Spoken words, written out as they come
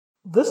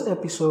This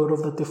episode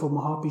of the Tefo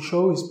Mohapi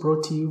Show is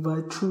brought to you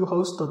by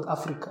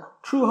TrueHost.Africa.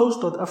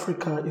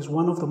 TrueHost.Africa is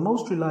one of the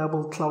most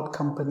reliable cloud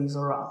companies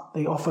around.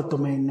 They offer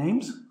domain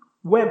names,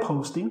 web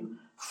hosting,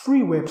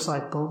 free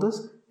website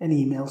builders, and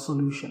email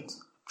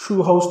solutions.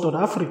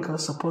 TrueHost.Africa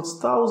supports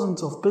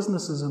thousands of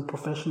businesses and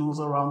professionals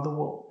around the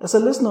world. As a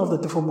listener of the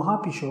Tefo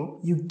Mohapi Show,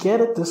 you get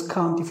a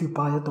discount if you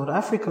buy a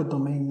 .africa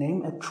domain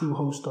name at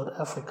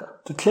TrueHost.Africa.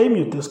 To claim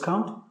your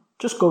discount,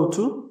 just go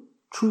to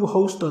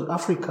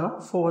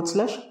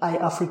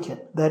truehost.africa/iAfrican.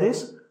 That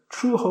is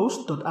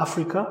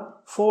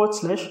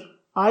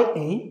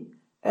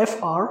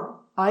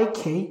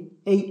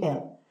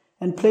truehost.africa/iAfrican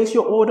and place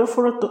your order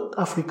for a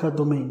 .africa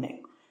domain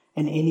name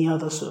and any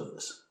other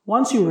service.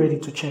 Once you're ready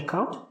to check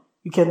out,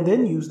 you can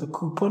then use the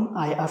coupon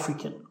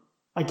iAfrican.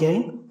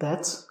 Again,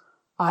 that's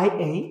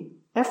iAfrican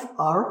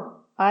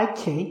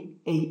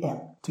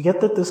to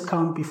get the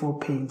discount before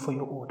paying for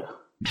your order.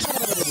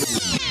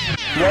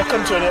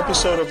 Welcome to an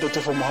episode of the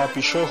Tefo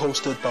Mohapi Show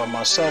hosted by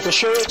myself. The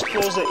show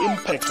explores the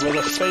impact,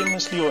 whether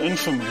famously or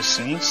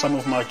infamously, some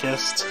of my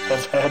guests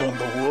have had on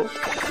the world.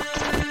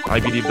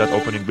 I believe that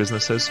opening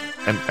businesses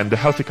and the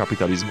healthy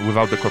capitalism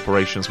without the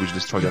corporations which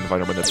destroy the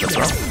environment,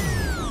 etc.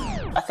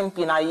 I think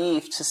be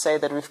naive to say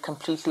that we've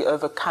completely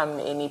overcome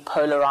any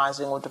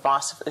polarizing or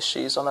divisive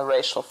issues on the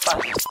racial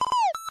front.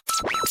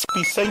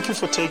 We thank you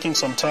for taking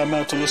some time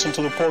out to listen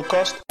to the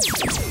podcast.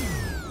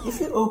 If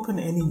you open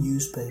any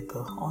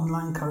newspaper,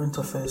 online current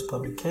affairs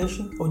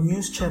publication, or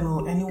news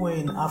channel anywhere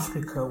in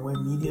Africa where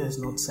media is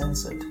not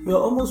censored, you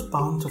are almost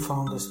bound to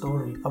find a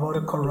story about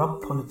a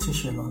corrupt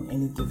politician on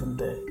any given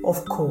day.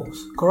 Of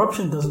course,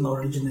 corruption doesn't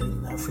originate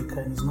in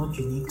Africa and is not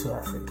unique to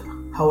Africa.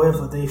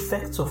 However, the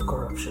effects of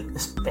corruption,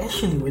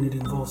 especially when it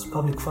involves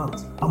public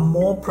funds, are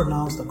more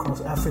pronounced across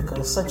Africa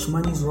as such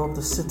monies rob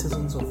the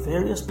citizens of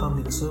various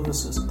public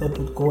services that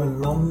would go a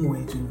long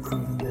way to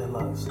improving their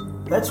lives.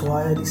 That's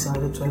why I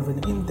decided to have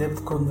an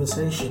in-depth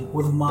conversation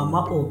with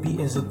Mama Obi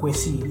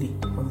Ezekwesili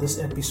on this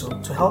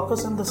episode to help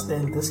us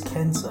understand this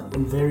cancer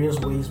and various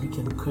ways we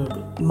can curb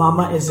it.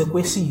 Mama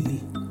Ezekwesili,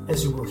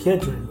 as you will hear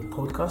during the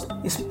podcast,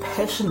 is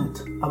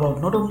passionate about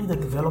not only the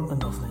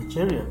development of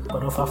Nigeria,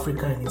 but of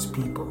Africa and its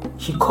people.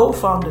 She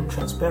co-founded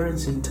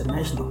Transparency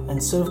International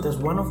and served as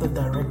one of the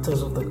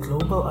directors of the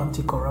global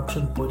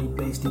anti-corruption body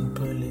based in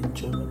Berlin,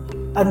 Germany.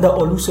 Under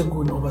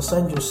Olusegun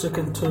Obasanjo's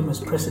second term as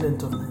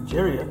president of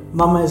Nigeria,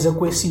 Mama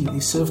Ezekwesili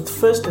served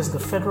first as the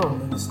Federal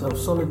Minister of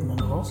Solid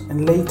Minerals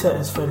and later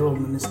as Federal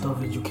Minister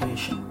of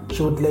Education.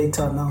 She would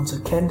later announce her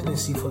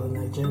candidacy for the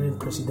Nigerian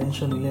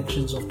presidential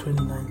elections of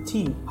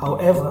 2019.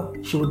 However,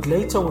 she would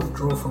later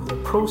withdraw from the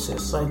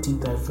process, citing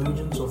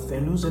divergence of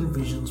values and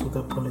visions with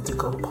her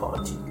political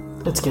party.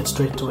 Let's get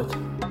straight to it.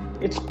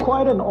 It's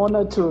quite an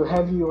honor to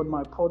have you on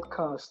my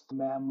podcast,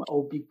 ma'am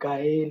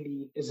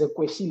Obigaeli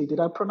Ezekwesili. Did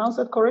I pronounce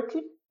that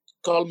correctly?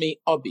 Call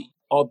me Obi.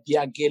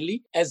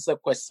 Obiageli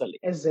Ezekwesili.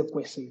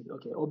 Ezekwesili.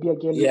 Okay,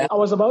 Obiageli. Yeah. I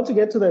was about to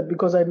get to that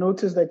because I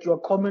noticed that you are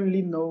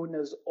commonly known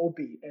as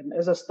Obi. And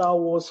as a Star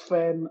Wars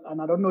fan,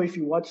 and I don't know if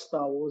you watch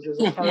Star Wars, there's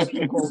a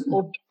character called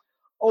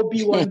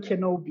Obi-Wan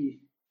Kenobi.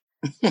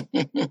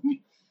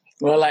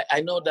 Well,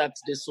 I know that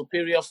the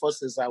superior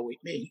forces are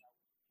with me.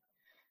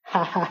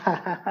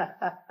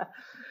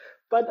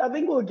 But I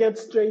think we'll get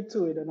straight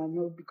to it, and I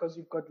know because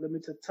you've got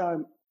limited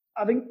time.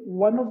 I think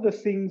one of the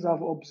things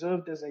I've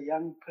observed as a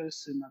young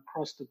person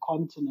across the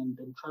continent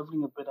and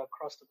traveling a bit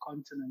across the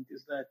continent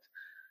is that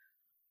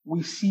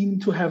we seem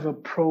to have a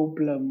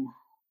problem,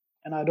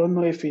 and I don't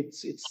know if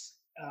it's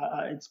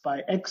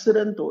by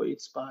accident or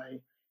it's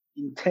by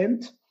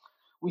intent.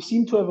 We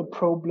seem to have a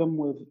problem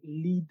with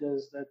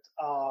leaders that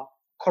are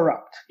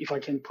corrupt, if I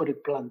can put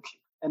it bluntly.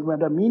 And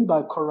what I mean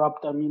by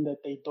corrupt, I mean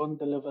that they don't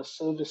deliver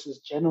services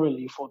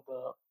generally for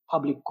the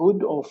public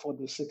good or for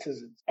the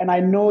citizens. And I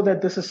know that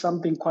this is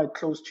something quite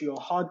close to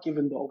your heart,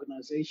 given the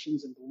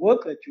organizations and the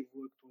work that you've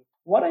worked with.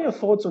 What are your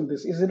thoughts on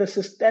this? Is it a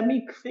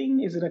systemic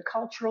thing? Is it a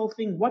cultural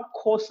thing? What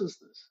causes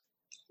this?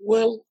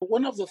 Well,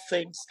 one of the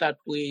things that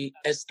we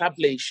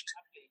established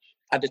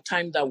at the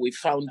time that we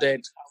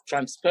founded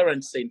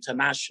Transparency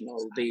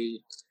International,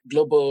 the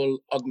global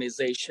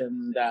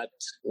organization that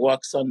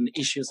works on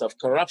issues of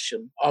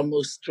corruption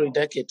almost 3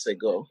 decades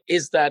ago,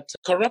 is that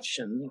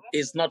corruption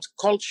is not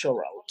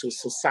cultural to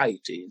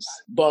societies,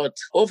 but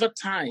over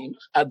time,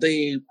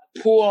 the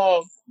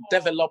poor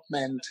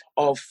development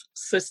of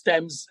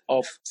systems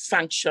of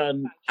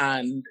sanction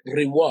and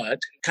reward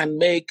can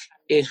make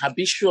a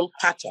habitual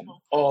pattern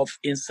of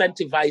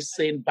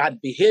incentivizing bad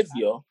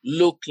behavior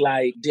look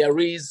like there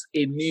is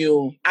a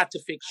new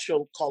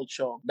artificial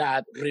culture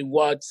that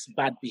rewards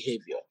bad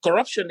behavior.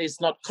 Corruption is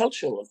not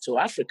cultural to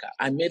Africa.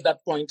 I made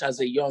that point as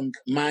a young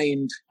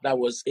mind that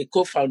was a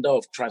co-founder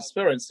of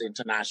Transparency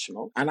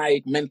International, and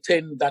I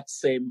maintain that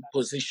same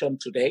position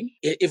today,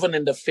 even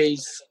in the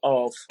face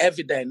of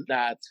evidence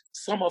that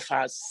some of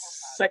our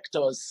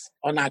sectors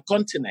on our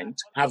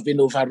continent have been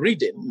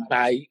overridden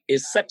by a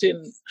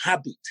certain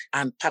habit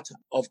and pattern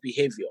of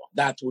behavior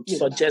that would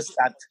suggest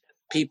that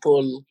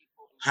people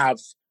have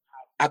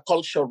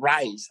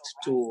acculturated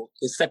to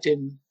a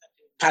certain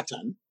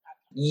pattern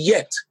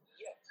Yet,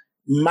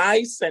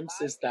 my sense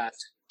is that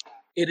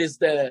it is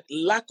the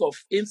lack of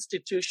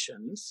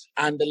institutions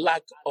and the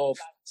lack of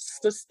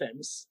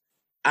systems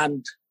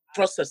and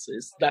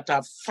processes that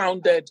are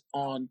founded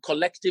on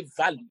collective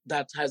value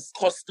that has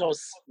cost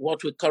us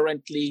what we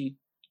currently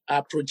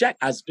project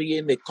as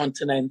being a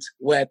continent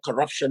where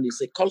corruption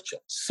is a culture.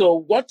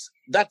 So what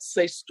that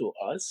says to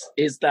us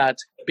is that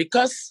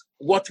because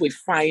what we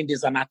find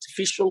is an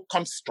artificial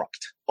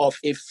construct of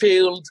a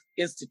failed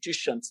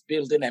institutions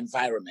building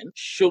environment,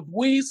 should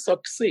we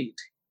succeed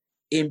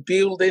in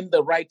building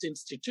the right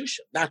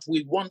institution that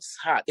we once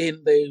had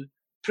in the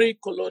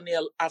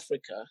pre-colonial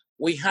Africa,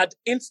 we had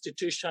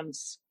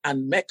institutions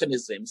and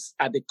mechanisms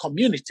at the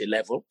community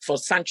level for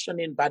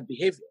sanctioning bad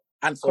behavior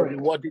and for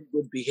rewarding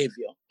good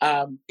behavior.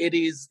 It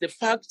is the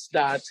fact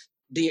that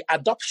the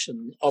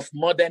adoption of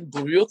modern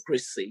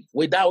bureaucracy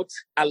without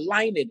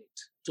aligning it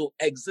to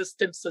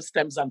existing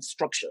systems and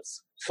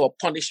structures for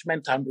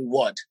punishment and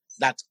reward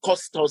that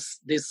cost us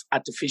this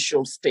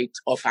artificial state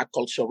of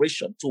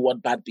acculturation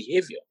toward bad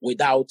behavior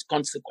without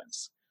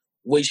consequence,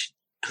 which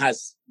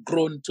has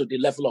grown to the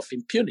level of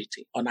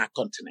impunity on our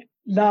continent.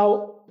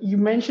 Now, you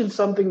mentioned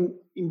something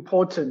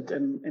important,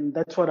 and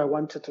that's what I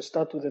wanted to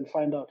start with and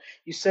find out.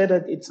 You said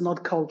that it's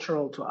not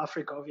cultural to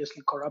Africa.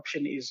 Obviously,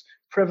 corruption is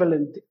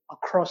prevalent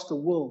across the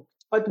world.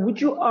 But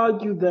would you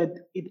argue that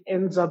it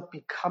ends up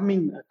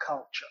becoming a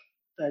culture,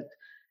 that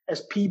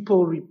as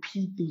people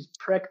repeat these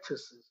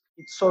practices,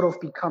 it sort of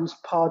becomes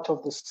part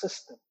of the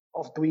system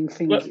of doing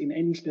things in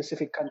any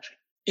specific country?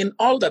 In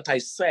all that I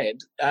said,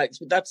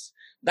 that's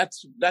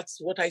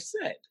what I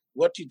said.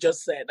 What you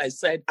just said, I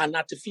said an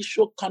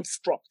artificial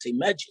construct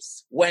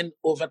emerges when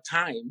over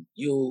time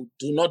you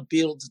do not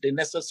build the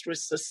necessary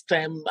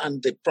system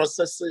and the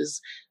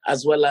processes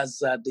as well as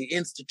the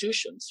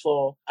institutions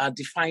for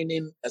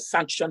defining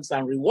sanctions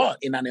and reward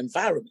in an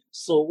environment.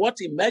 So what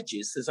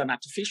emerges is an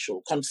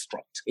artificial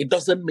construct. It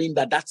doesn't mean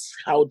that that's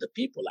how the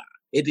people are.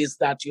 It is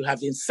that you have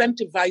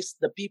incentivized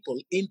the people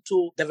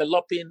into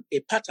developing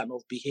a pattern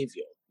of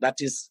behavior that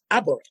is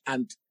aberrant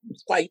and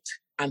quite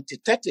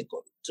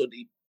antithetical to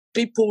the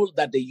people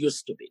that they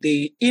used to be.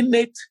 The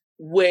innate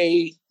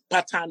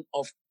pattern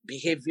of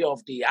behavior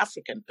of the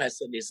African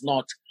person is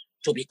not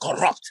to be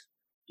corrupt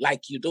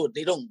like you do.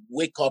 They don't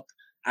wake up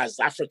as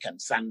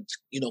Africans and,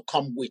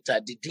 come with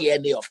the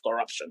DNA of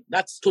corruption.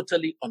 That's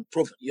totally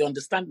unproven. You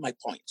understand my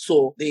point?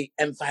 So the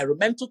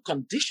environmental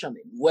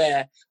conditioning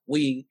where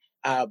we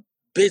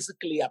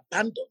basically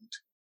abandoned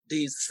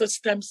the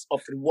systems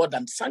of reward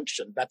and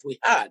sanction that we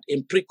had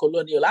in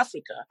pre-colonial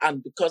Africa,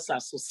 and because our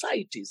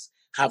societies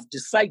have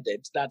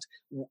decided that,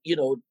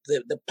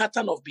 the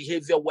pattern of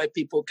behavior where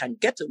people can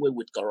get away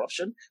with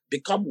corruption,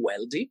 become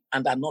wealthy,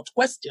 and are not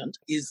questioned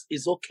is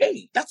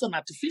okay. That's an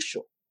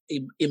artificial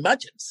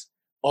emergence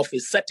of a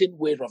certain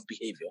way of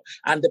behavior.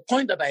 And the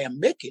point that I am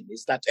making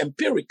is that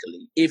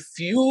empirically, if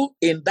you,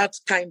 in that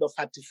kind of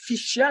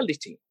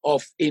artificiality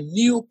of a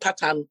new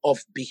pattern of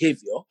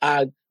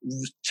behavior,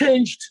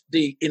 changed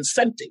the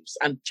incentives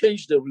and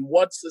changed the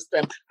reward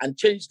system and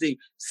changed the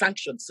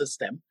sanction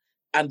system,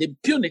 and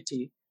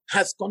impunity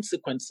has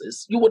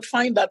consequences, you would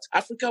find that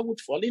Africa would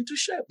fall into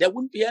shape. There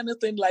wouldn't be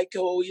anything like,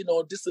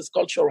 this is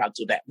cultural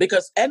to them.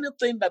 Because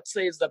anything that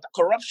says that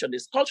corruption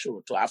is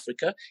cultural to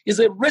Africa is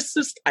a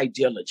racist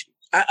ideology.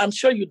 I'm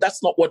sure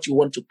that's not what you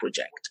want to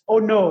project. Oh,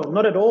 no,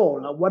 not at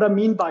all. What I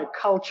mean by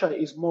culture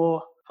is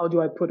more, how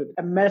do I put it?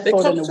 A method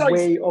and a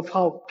way of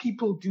how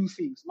people do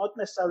things, not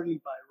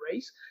necessarily by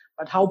race,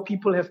 but how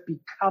people have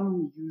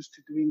become used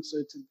to doing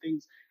certain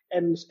things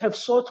and have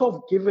sort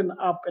of given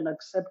up and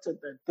accepted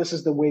that this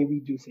is the way we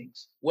do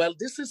things. Well,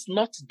 this is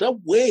not the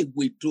way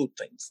we do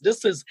things.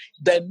 This is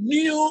the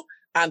new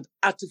and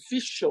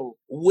artificial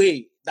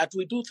way that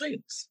we do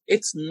things.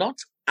 It's not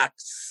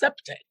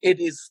accepted. It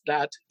is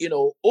that,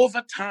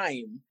 over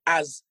time,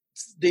 as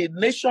the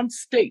nation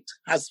state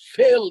has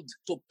failed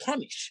to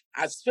punish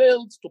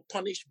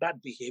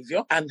bad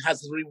behavior and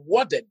has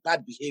rewarded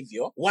bad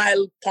behavior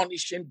while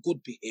punishing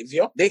good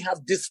behavior, they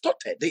have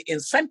distorted the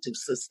incentive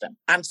system.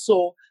 And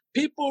so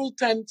people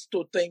tend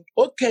to think,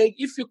 okay,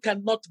 if you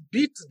cannot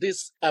beat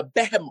this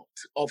behemoth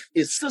of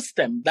a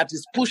system that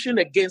is pushing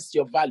against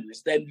your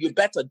values, then you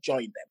better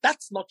join them.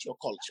 That's not your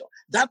culture.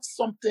 That's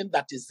something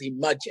that is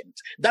emergent.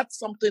 That's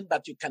something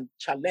that you can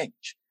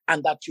challenge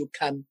and that you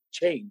can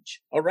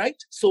change. All right?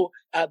 So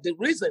the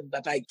reason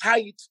that I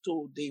tie it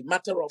to the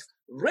matter of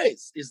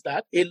race is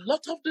that a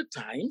lot of the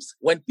times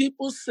when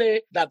people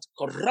say that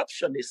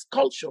corruption is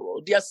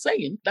cultural, they are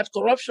saying that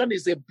corruption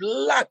is a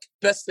black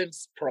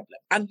person's problem.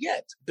 And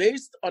yet,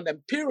 based on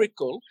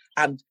empirical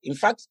and, in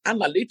fact,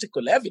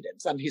 analytical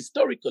evidence and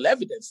historical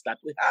evidence that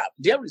we have,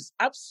 there is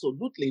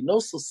absolutely no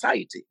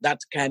society that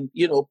can,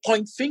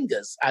 point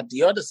fingers at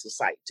the other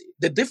society.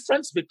 The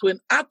difference between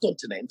our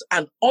continent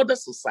and other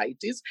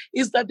societies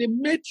is that they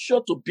made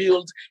sure to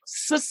build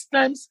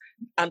systems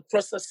and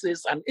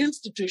processes and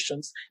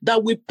institutions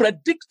that will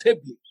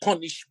predictably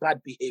punish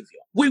bad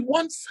behavior. We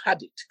once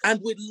had it and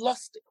we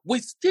lost it. We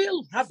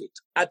still have it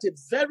at a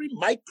very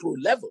micro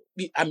level.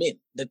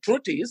 The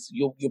truth is,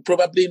 you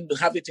probably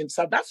have it in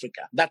South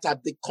Africa, that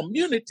at the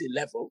community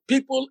level,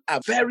 people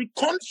are very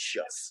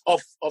conscious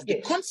of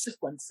the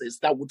consequences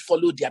that would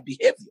follow their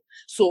behavior.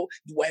 So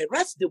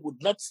whereas they would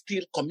not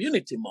steal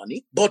community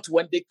money, but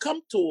when they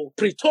come to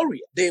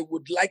Pretoria, they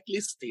would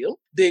likely steal.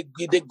 They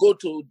go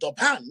to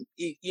Durban,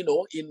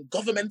 in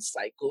government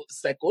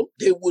circle,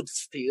 they would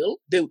steal.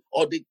 In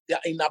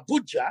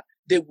Abuja,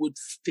 they would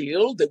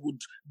steal, they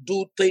would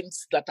do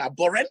things that are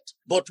abhorrent.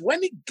 But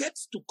when it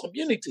gets to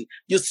community,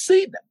 you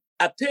see them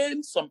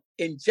attain some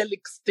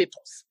angelic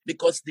status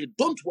because they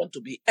don't want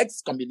to be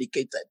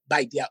excommunicated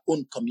by their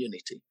own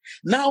community.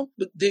 Now,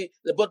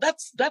 but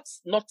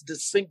that's not the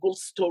single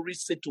story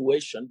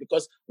situation,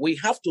 because we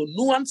have to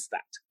nuance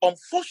that.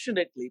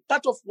 Unfortunately,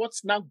 part of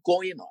what's now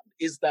going on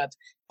is that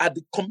at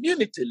the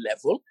community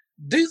level,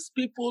 these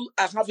people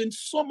are having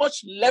so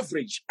much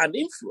leverage and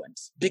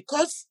influence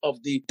because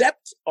of the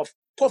depth of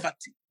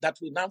poverty that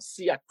we now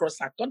see across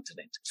our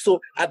continent. So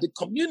at the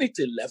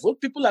community level,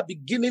 people are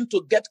beginning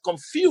to get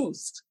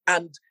confused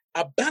and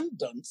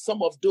abandon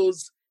some of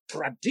those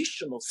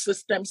traditional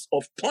systems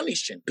of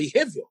punishing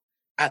behavior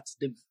at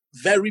the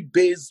very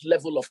base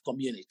level of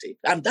community.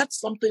 And that's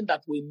something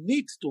that we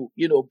need to,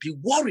 be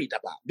worried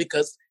about,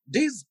 because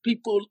these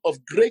people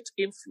of great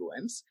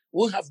influence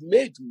who have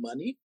made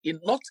money in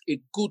not a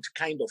good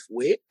kind of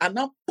way are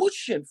now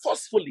pushing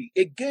forcefully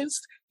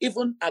against,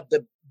 even at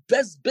the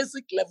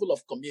basic level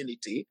of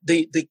community,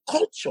 the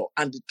culture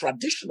and the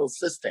traditional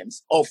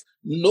systems of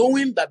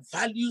knowing that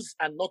values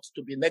are not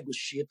to be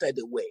negotiated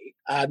away,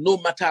 no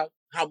matter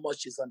how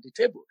much is on the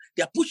table.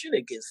 They are pushing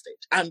against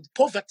it. And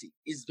poverty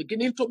is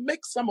beginning to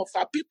make some of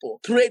our people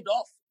trade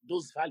off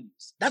those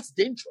values. That's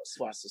dangerous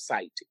for our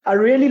society. I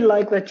really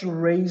like that you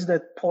raised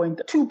that point.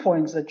 2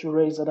 points that you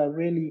raised that I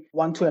really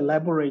want to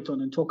elaborate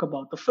on and talk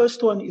about. The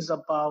first one is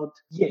about,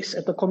 yes,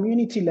 at the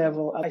community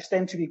level, I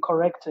stand to be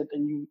corrected,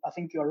 and I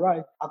think you're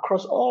right.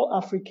 Across all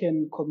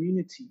African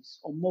communities,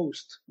 or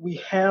most, we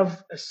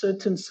have a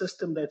certain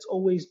system that's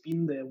always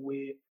been there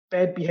where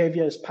bad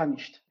behavior is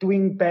punished.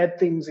 Doing bad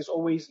things is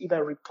always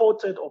either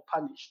reported or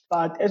punished.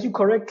 But as you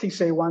correctly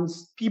say,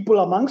 once people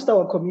amongst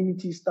our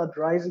communities start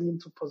rising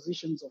into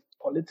positions of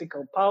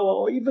political power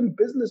or even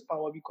business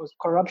power, because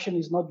corruption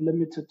is not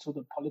limited to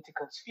the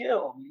political sphere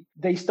only,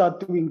 they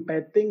start doing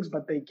bad things,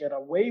 but they get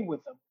away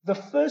with them. The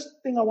first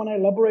thing I want to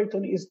elaborate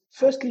on is,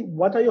 firstly,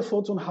 what are your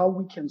thoughts on how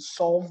we can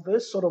solve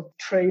this sort of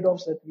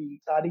trade-offs that we're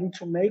starting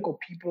to make, or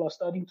people are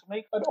starting to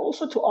make? But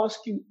also to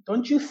ask you,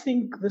 don't you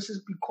think this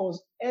is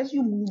because as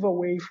you move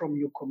away from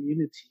your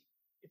community,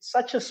 it's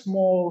such a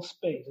small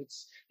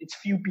space. It's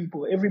few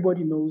people.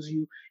 Everybody knows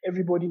you.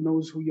 Everybody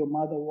knows who your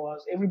mother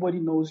was. Everybody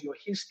knows your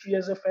history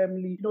as a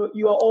family.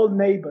 You are all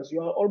neighbors.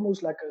 You are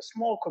almost like a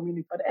small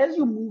community. But as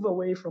you move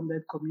away from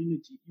that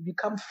community, you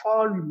become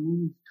far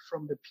removed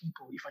from the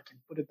people, if I can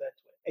put it that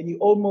way. And you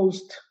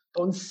almost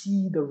don't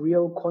see the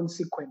real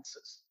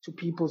consequences to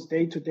people's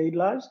day-to-day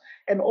lives.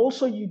 And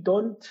also you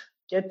don't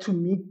get to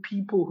meet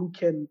people who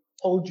can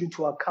hold you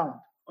to account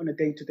on a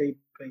day-to-day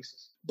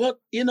basis. But,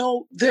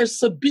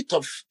 there's a bit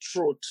of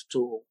truth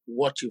to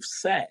what you've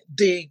said.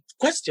 The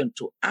question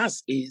to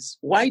ask is,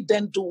 why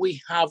then do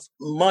we have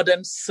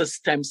modern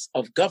systems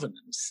of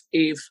governance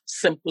if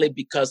simply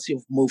because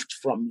you've moved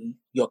from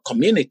your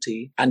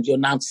community and you're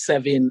now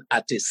serving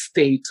at a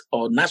state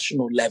or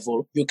national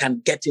level, you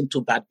can get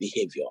into bad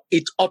behavior?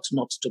 It ought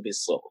not to be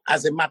so.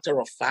 As a matter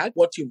of fact,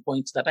 what you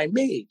point that I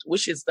made,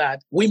 which is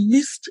that we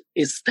missed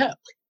a step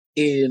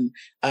in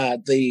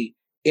the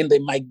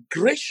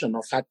migration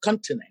of our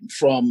continent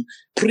from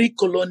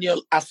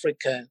pre-colonial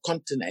Africa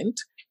continent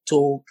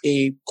to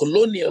a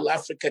colonial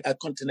Africa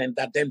continent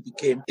that then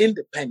became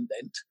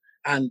independent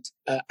and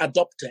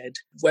adopted,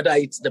 whether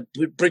it's the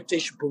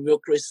British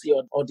bureaucracy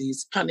or the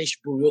Spanish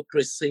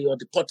bureaucracy or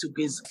the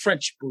Portuguese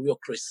French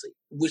bureaucracy.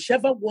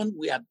 Whichever one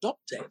we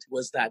adopted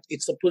was that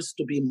it's supposed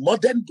to be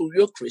modern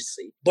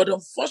bureaucracy, but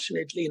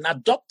unfortunately in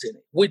adopting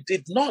it, we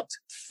did not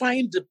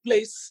find the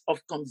place of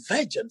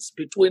convergence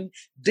between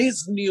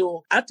these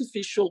new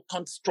artificial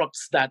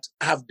constructs that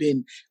have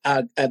been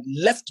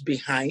left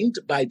behind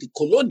by the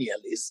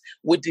colonialists.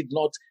 We did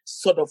not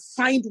sort of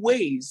find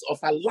ways of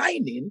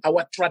aligning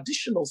our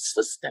traditional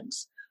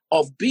systems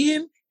of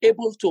being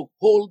able to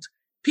hold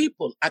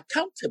people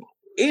accountable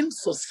in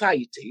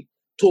society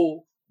to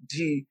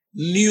the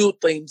new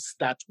things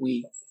that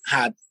we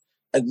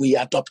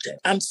adopted.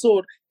 And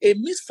so a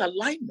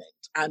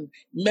misalignment and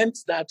meant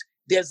that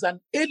there's an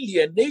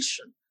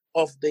alienation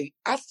of the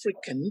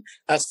African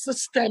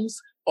systems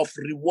of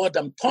reward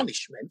and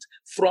punishment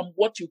from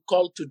what you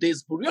call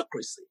today's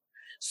bureaucracy.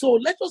 So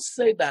let us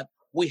say that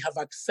we have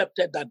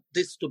accepted that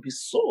this to be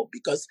so,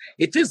 because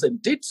it is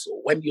indeed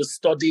so when you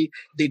study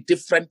the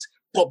different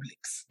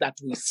publics that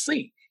we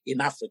see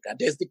in Africa.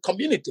 There's the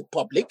community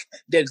public,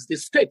 there's the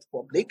state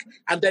public,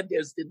 and then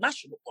there's the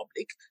national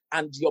public.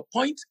 And your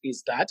point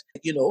is that,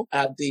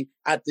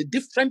 at the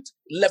different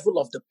level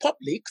of the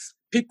publics,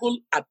 people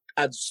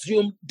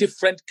assume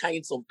different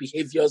kinds of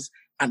behaviors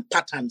and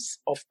patterns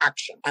of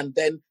action. And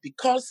then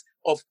because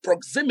of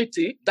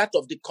proximity, that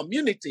of the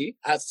community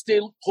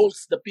still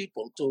holds the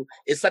people to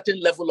a certain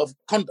level of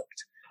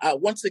conduct.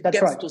 Once it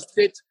gets to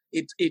state,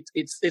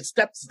 it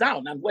steps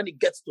down, and when it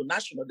gets to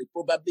national, it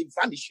probably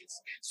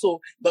vanishes. So,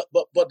 but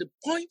the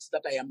point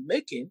that I am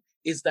making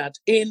is that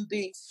in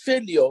the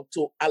failure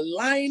to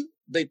align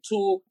the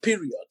two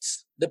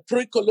periods, the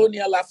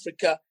pre-colonial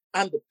Africa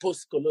and the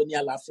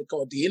post-colonial Africa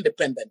or the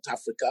independent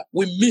Africa,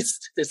 we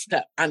missed the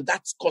step, and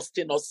that's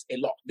costing us a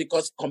lot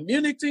because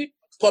community,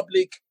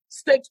 public,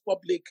 state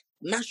public,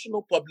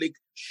 national public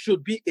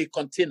should be a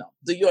continuum.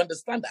 Do you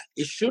understand that?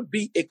 It should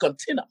be a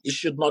continuum.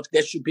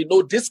 There should be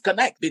no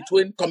disconnect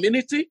between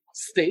community,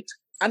 state,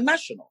 and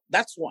national.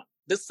 That's one.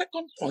 The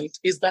second point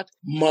is that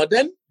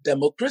modern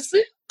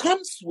democracy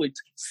comes with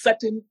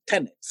certain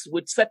tenets,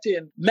 with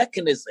certain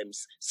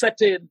mechanisms,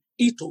 certain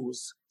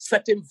ethos,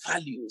 certain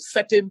values,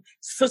 certain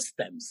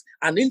systems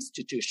and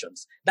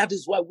institutions. That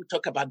is why we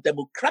talk about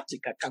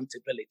democratic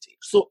accountability.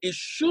 So it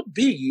should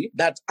be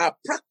that our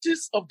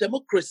practice of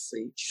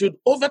democracy should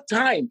over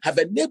time have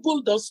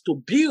enabled us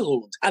to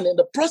build. And in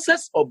the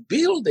process of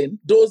building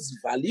those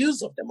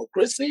values of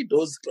democracy,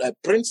 those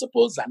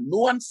principles and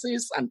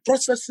nuances and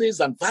processes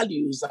and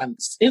values and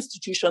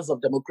institutions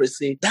of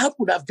democracy, that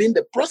would have been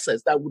the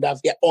process that would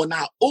have on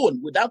our own,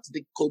 without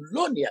the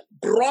colonial,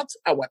 brought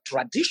our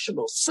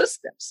traditional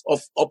systems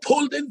of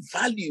upholding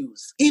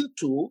values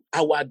into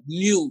our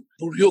new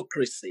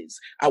bureaucracies,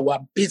 our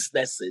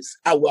businesses,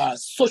 our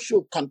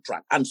social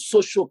contract and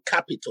social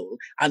capital,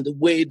 and the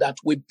way that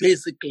we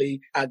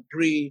basically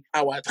agree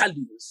our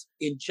values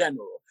in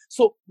general.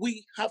 So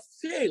we have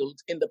failed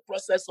in the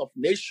process of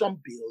nation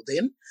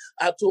building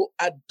to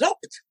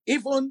adopt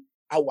even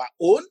our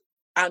own,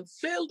 and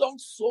failed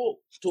also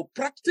to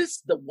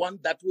practice the one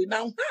that we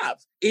now have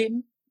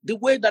in the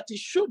way that it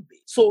should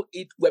be. So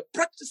we're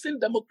practicing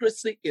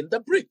democracy in the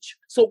breach.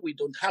 So we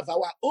don't have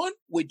our own.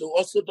 We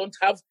also don't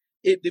have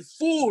the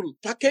full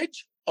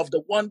package of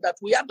the one that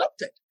we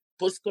adopted,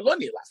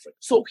 post-colonial Africa.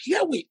 So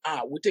here we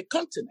are with a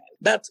continent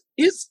that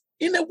is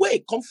in a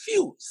way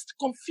confused.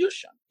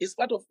 Confusion is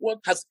part of what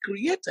has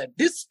created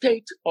this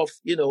state of,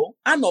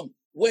 anomaly,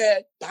 where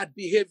bad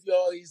behavior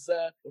is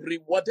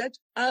rewarded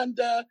and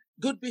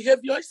good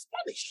behavior is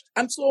punished.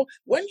 And so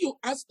when you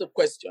ask the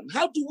question,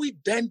 how do we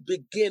then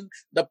begin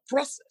the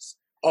process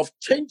of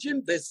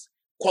changing this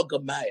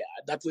quagmire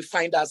that we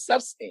find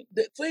ourselves in?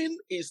 The thing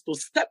is to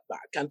step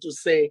back and to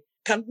say,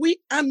 can we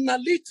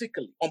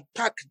analytically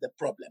unpack the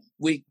problem?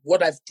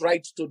 What I've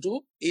tried to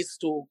do is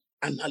to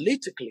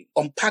analytically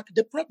unpack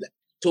the problem,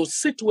 to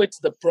situate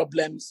the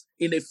problems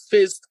in a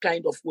phased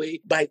kind of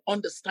way by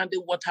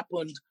understanding what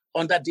happened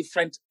under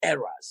different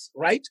eras,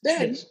 right?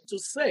 Then to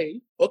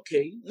say,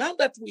 okay, now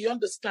that we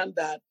understand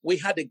that we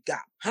had a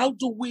gap, how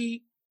do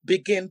we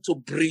begin to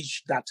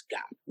bridge that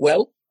gap?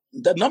 Well,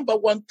 the number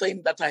one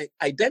thing that I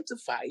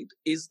identified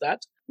is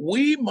that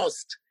we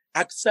must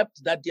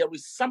accept that there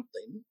is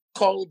something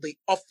called the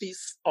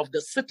office of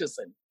the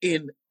citizen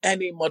in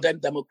any modern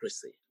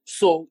democracy.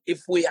 So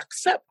if we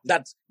accept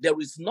that there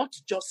is not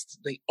just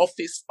the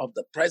office of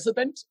the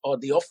president or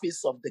the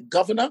office of the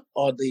governor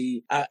or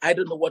the, I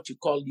don't know what you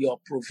call your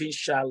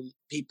provincial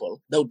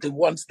people, the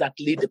ones that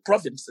lead the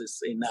provinces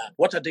in,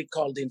 what are they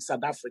called in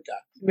South Africa?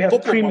 We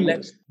have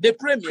premiers. The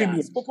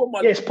premiers. Popo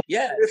Molefe.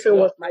 Yes,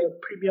 was my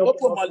premier.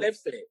 Popo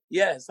Molefe.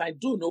 Yes, I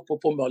do know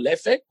Popo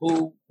Molefe,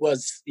 who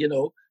was,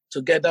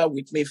 together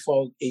with me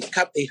for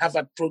a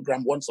Harvard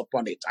program once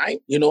upon a time,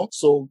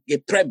 so a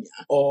premier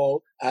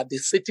or the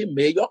city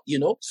mayor,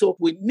 So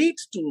we need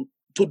to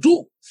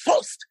do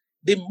first,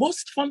 the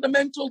most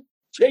fundamental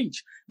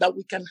change that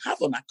we can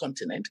have on our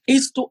continent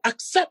is to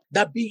accept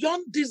that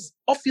beyond these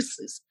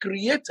offices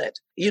created,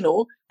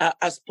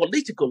 as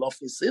political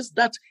offices,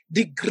 that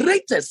the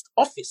greatest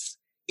office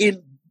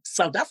in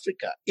South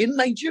Africa, in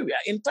Nigeria,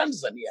 in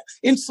Tanzania,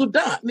 in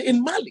Sudan,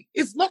 in Mali,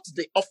 is not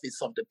the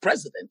office of the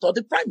president or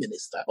the prime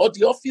minister or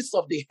the office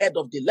of the head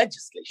of the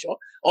legislature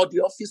or the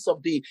office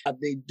of the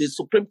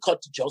Supreme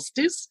Court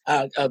justice,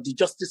 the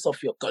justice of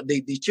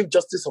the chief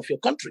justice of your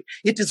country.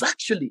 It is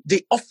actually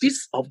the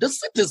office of the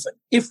citizen.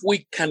 If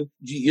we can,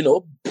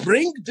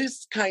 bring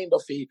this kind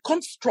of a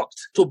construct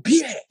to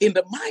bear in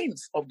the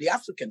minds of the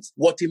Africans,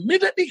 what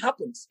immediately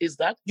happens is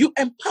that you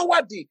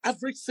empower the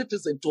average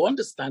citizen to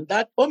understand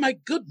that, oh my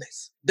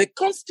goodness, the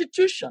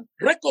Constitution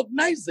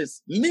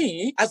recognizes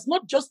me as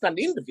not just an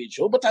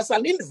individual, but as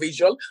an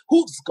individual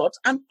who's got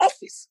an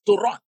office to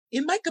run.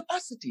 In my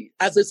capacity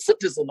as a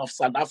citizen of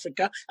South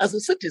Africa, as a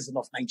citizen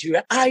of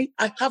Nigeria, I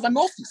have an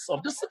office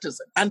of the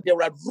citizen. And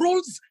there are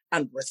roles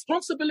and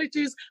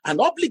responsibilities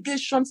and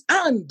obligations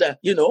and,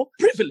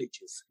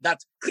 privileges that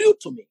accrue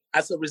to me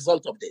as a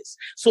result of this.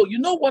 So you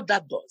know what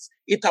that does?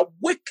 It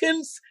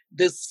awakens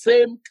the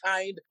same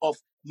kind of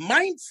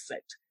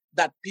mindset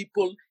that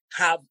people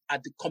have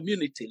at the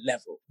community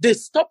level. They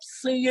stop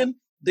seeing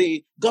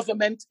the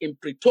government in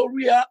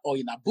Pretoria or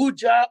in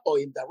Abuja or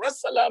in Dar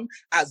es Salaam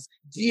as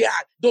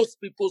those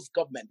people's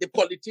government, the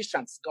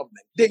politicians'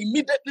 government. They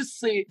immediately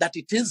say that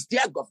it is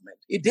their government.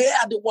 They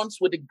are the ones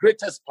with the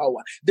greatest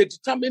power. They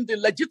determine the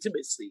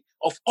legitimacy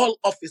of all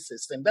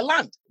offices in the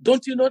land.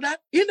 Don't you know that?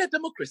 In a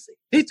democracy,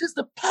 it is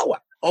the power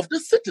of the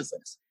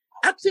citizens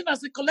acting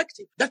as a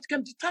collective that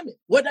can determine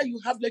whether you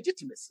have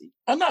legitimacy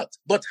or not.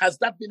 But has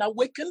that been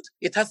awakened?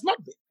 It has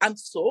not been. And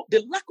so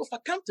the lack of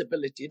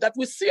accountability that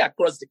we see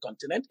across the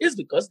continent is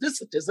because the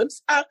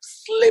citizens are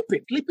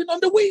sleeping on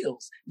the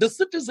wheels. The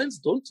citizens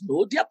don't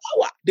know their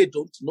power. They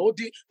don't know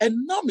the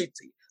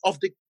enormity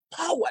of the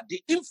power,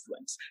 the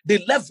influence,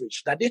 the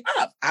leverage that they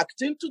have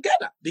acting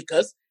together,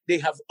 because they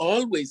have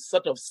always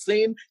sort of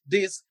seen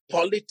this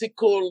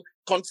political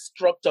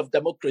construct of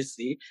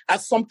democracy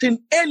as something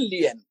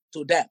alien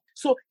to them.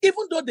 So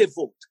even though they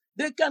vote,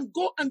 they can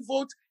go and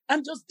vote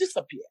and just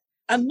disappear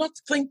and not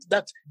think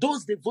that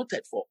those they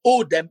voted for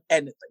owe them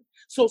anything.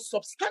 So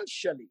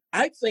substantially,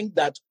 I think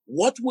that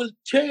what will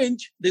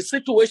change the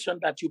situation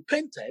that you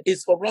painted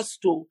is for us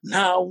to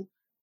now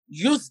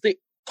use the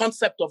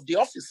concept of the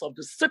office of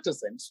the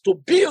citizens to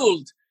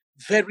build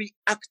very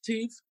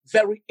active,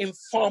 very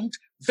informed,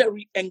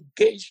 very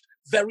engaged,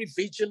 very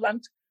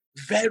vigilant,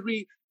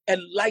 very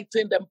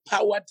enlightened,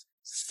 empowered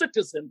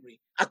citizenry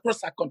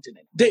across our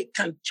continent. They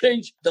can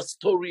change the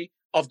story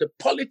of the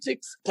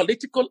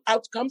political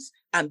outcomes,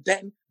 and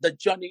then the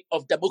journey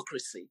of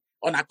democracy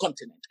on our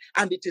continent.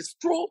 And it is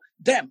through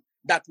them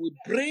that we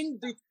bring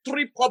the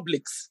three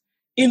publics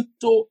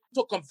into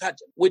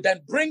convergence. We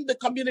then bring the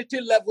community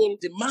level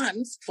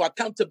demands for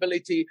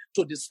accountability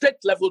to the state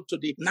level, to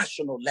the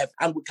national level,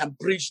 and we can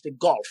bridge the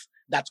gulf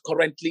that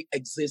currently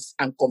exists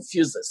and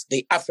confuses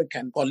the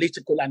African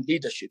political and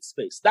leadership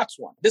space. That's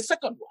one. The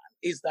second one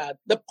is that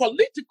the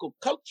political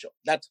culture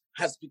that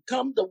has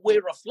become the way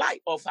of life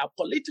of our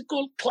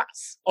political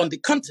class on the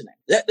continent,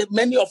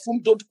 many of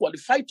whom don't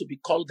qualify to be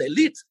called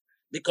elite,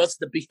 because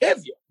the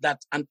behavior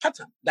and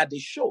pattern that they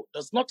show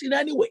does not in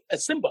any way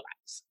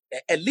symbolize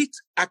elite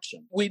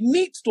action. We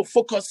need to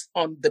focus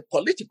on the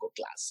political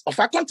class of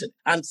our continent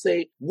and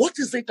say, what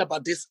is it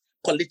about this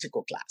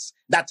political class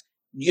that,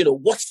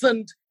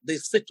 worsened the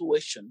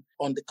situation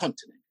on the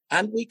continent?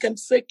 And we can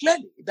say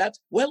clearly that,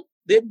 well,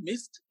 they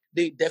missed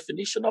the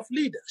definition of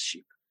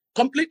leadership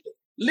completely.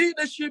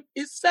 Leadership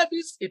is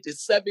service, it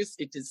is service,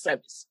 it is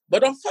service.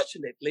 But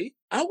unfortunately,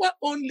 our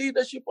own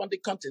leadership on the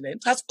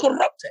continent has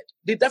corrupted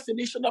the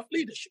definition of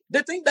leadership.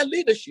 They think that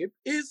leadership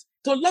is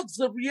to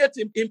luxuriate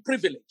in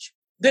privilege.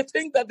 They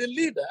think that the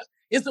leader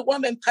is the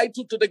one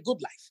entitled to the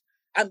good life,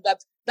 and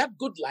that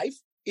good life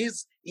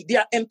is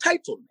their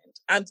entitlement,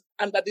 and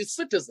that the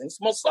citizens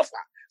must suffer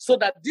so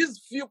that these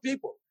few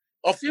people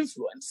of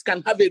influence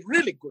can have a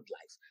really good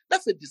life.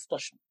 That's a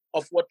distortion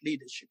of what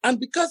leadership. And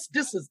because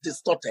this is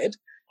distorted,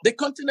 the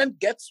continent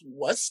gets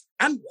worse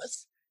and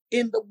worse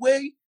in the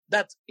way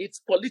that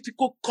its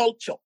political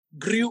culture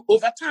grew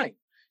over time.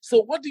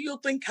 So what do you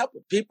think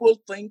happened?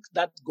 People think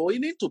that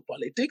going into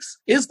politics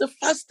is the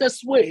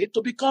fastest way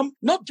to become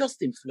not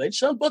just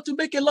influential, but to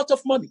make a lot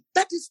of money.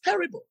 That is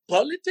terrible.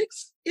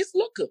 Politics is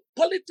local.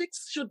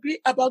 Politics should be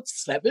about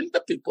serving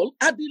the people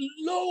at the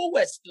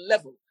lowest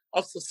level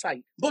of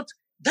society. But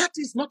that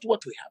is not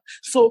what we have.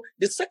 So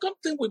the second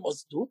thing we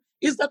must do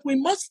is that we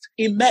must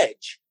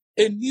emerge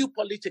a new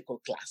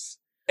political class,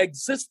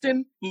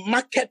 existing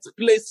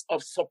marketplace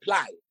of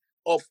supply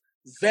of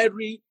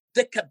very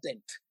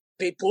decadent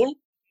people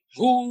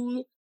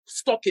who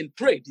stock in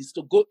trade is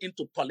to go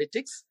into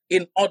politics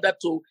in order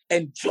to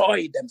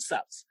enjoy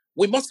themselves.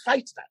 We must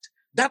fight that.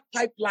 That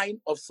pipeline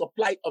of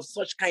supply of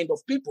such kind of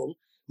people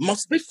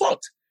must be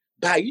fought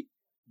by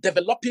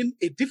developing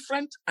a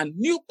different and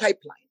new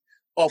pipeline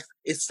of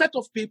a set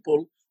of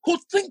people who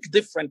think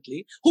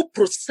differently, who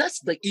process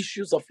the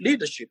issues of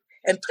leadership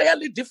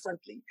entirely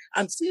differently,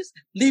 and sees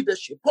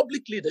leadership,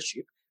 public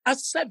leadership,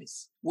 as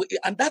service.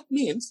 And that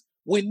means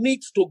we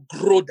need to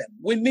grow them.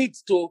 We need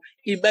to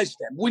immerse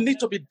them. We need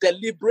to be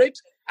deliberate,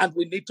 and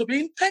we need to be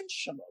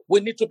intentional. We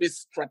need to be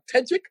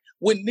strategic.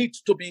 We need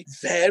to be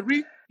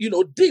very,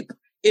 deep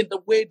in the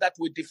way that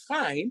we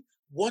define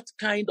what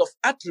kind of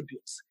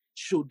attributes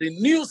should the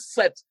new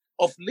set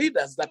of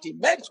leaders that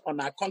emerge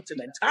on our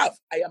continent have.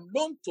 I am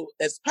known to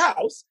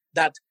espouse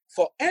that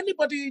for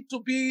anybody to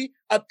be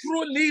a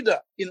true leader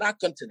in our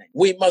continent,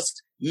 we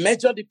must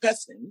measure the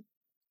person,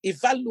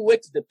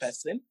 evaluate the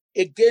person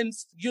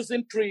against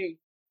using three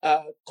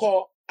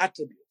core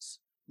attributes.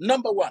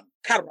 Number one,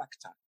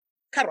 character.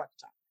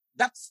 Character,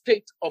 that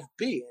state of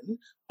being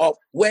of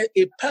where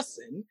a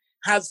person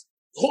has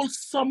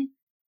wholesome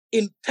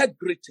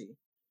integrity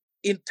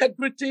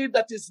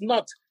that is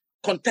not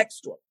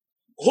contextual,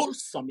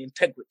 wholesome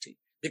integrity,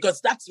 because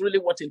that's really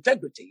what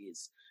integrity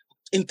is.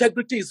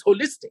 Integrity is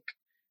holistic.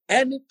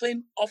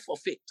 Anything off of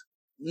it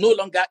no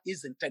longer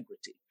is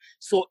integrity.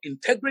 So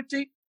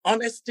integrity,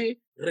 honesty,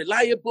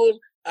 reliable,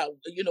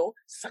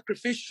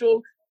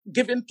 sacrificial,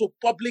 given to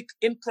public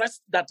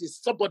interest that is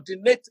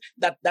subordinate,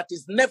 that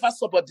is never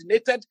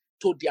subordinated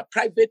to their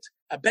private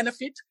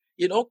benefit,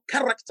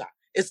 character,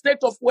 a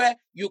state of where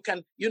you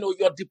can,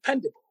 you're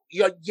dependable.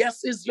 Your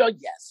yes is your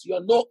yes.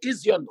 Your no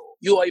is your no.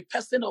 You are a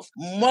person of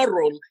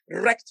moral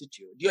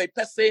rectitude. You're a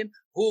person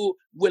who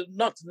will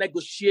not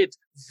negotiate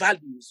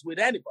values with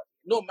anybody,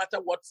 no matter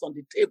what's on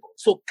the table.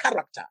 So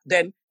character,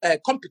 then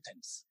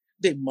competence.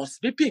 They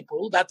must be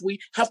people that we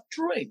have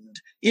trained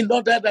in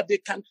order that they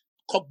can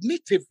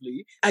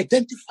cognitively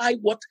identify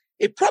what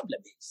a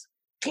problem is,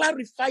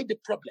 clarify the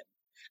problem,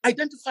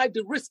 identify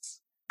the risks,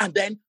 and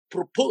then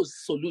propose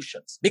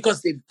solutions,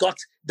 because they've got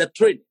the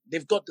training,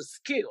 they've got the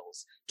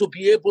skills to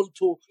be able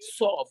to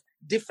solve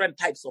different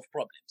types of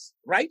problems,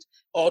 right?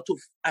 Or to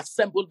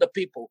assemble the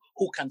people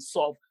who can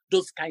solve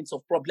those kinds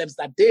of problems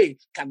that they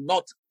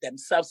cannot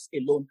themselves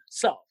alone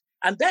solve.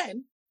 And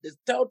then the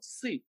third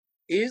C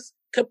is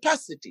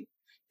capacity.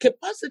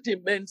 Capacity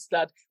means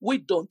that we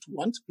don't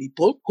want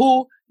people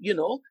who,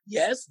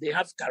 yes, they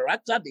have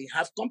character, they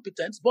have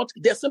competence, but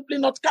they're simply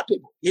not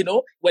capable.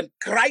 When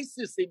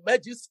crisis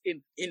emerges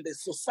in the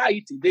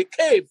society, they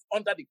cave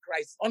under the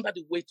crisis, under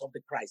the weight of the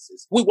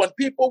crisis. We want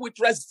people with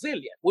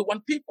resilience. We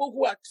want people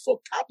who are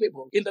so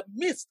capable in the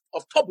midst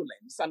of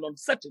turbulence and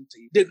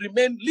uncertainty. They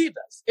remain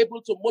leaders,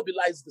 able to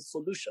mobilize the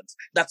solutions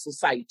that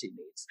society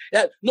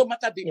needs. No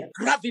matter the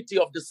gravity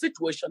of the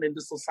situation in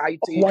the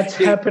society, what's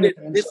happening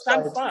they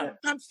stand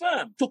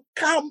firm to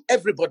calm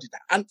everybody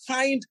down and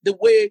find the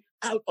way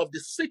out of the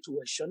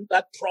situation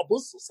that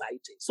troubles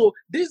society. So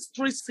these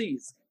three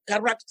C's,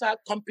 character,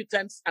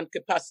 competence, and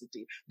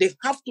capacity, they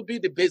have to be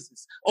the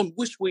basis on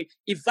which we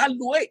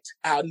evaluate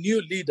our new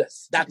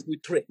leaders that we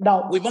train.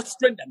 Now, we must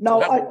train them.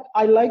 Now,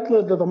 I like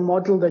the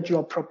model that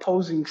you're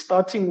proposing,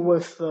 starting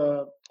with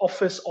the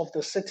Office of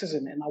the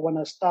Citizen, and I want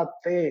to start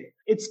there.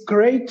 It's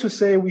great to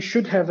say we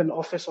should have an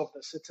Office of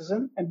the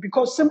Citizen, and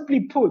because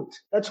simply put,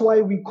 that's why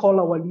we call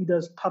our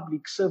leaders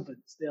public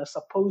servants. They are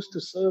supposed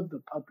to serve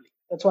the public.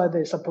 That's why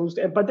they're supposed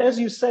to. But as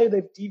you say,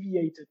 they've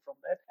deviated from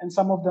that, and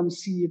some of them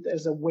see it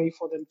as a way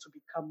for them to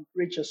become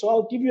richer. So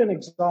I'll give you an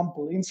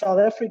example. In South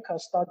Africa,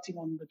 starting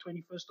on the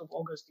 21st of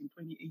August in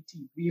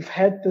 2018, we've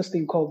had this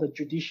thing called the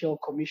Judicial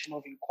Commission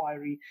of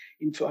Inquiry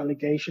into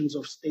allegations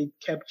of state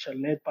capture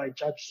led by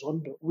Judge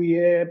Zondo,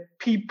 where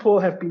people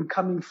have been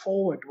coming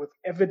forward with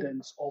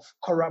evidence of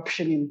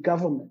corruption in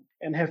government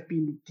and have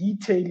been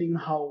detailing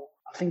how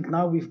I think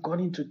now we've gone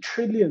into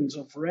trillions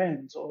of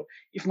rands, or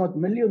if not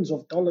millions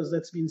of dollars,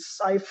 that's been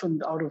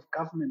siphoned out of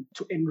government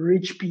to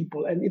enrich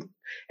people.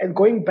 And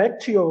going back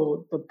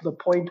to the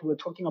point we were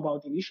talking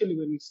about initially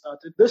when we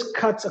started, this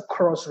cuts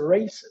across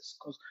races,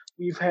 because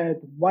we've had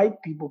white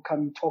people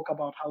come and talk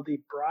about how they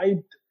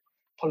bribed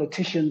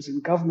politicians in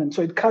government.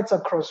 So it cuts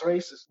across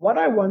races. What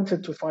I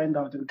wanted to find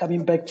out, and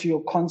coming back to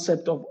your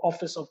concept of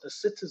Office of the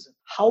Citizen,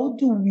 how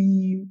do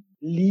we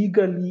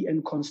legally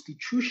and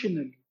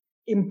constitutionally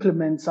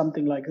implement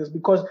something like this?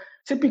 Because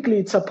typically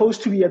it's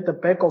supposed to be at the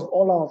back of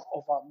all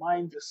of our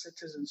minds as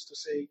citizens to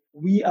say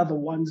we are the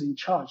ones in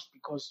charge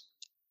because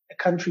a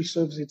country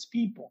serves its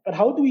people. But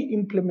how do we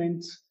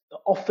implement the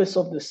Office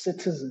of the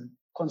Citizen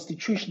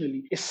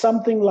constitutionally? Is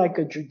something like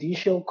a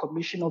Judicial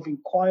Commission of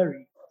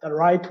Inquiry the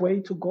right way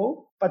to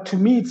go? But to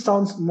me, it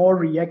sounds more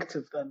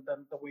reactive than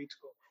the way to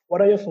go.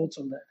 What are your thoughts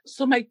on that?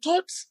 So my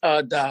thoughts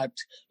are that,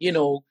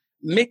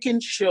 making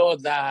sure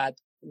that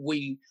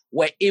we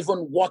were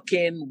even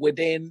working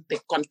within the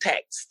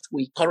context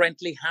we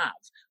currently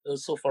have.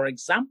 So, for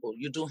example,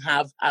 you do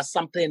have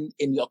something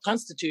in your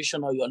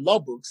constitution or your law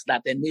books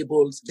that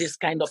enables this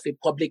kind of a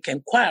public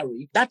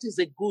inquiry. That is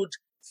a good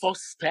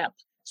first step.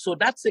 So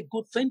that's a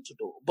good thing to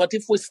do. But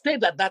if we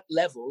stayed at that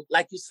level,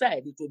 like you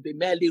said, it would be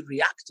merely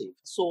reactive.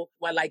 So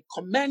while I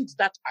commend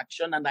that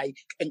action and I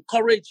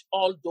encourage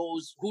all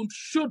those who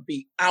should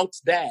be out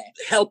there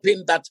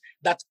helping that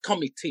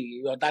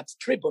committee or that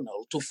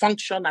tribunal to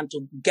function and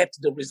to get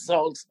the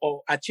results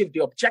or achieve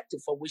the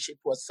objective for which it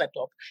was set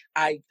up,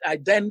 I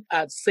then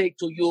say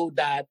to you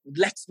that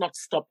let's not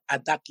stop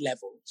at that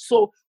level.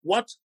 So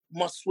what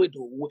must we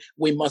do?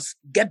 We must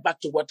get back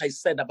to what I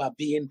said about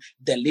being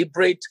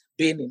deliberate,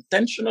 being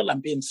intentional,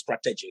 and being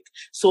strategic.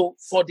 So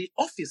for the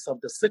Office of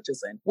the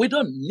Citizen, we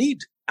don't need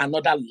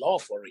another law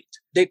for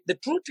it. The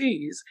truth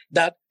is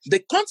that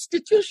the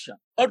Constitution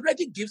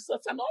already gives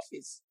us an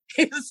office.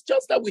 It's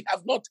just that we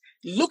have not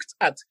looked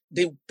at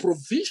the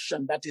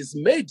provision that is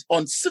made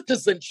on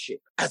citizenship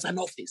as an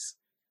office.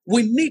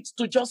 We need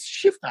to just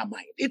shift our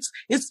mind.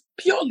 It's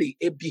purely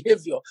a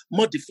behavior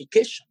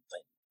modification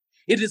thing.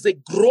 It is a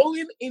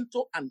growing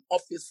into an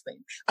office thing.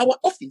 Our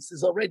office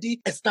is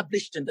already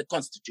established in the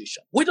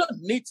Constitution. We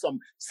don't need some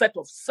set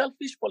of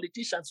selfish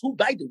politicians who,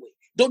 by the way,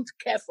 don't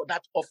care for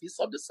that Office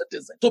of the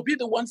Citizen to be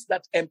the ones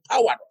that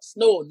empower us.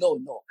 No.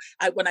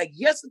 When I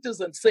hear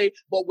citizens say,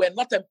 but we're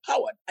not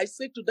empowered, I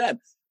say to them,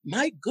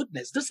 my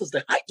goodness, this is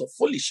the height of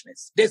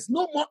foolishness. There's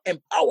no more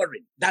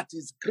empowering that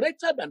is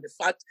greater than the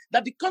fact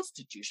that the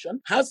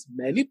Constitution has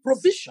many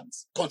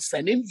provisions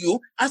concerning you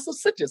as a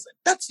citizen.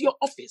 That's your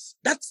office.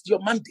 That's your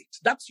mandate.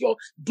 That's your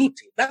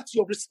duty. That's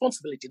your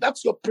responsibility.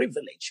 That's your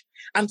privilege.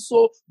 And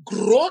so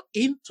grow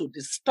into the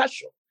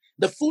stature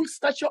the full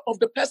stature of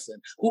the person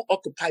who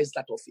occupies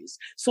that office.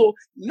 So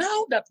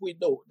now that we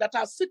know that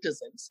our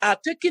citizens are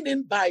taken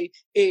in by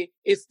a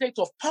state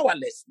of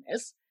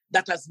powerlessness,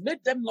 that has made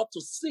them not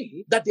to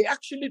see that they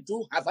actually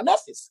do have an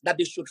office that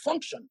they should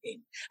function in.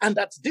 And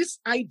that this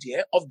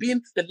idea of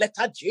being the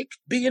lethargic,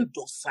 being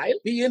docile,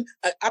 being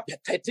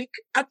apathetic,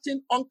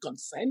 acting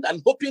unconcerned,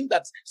 and hoping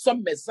that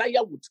some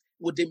messiah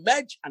would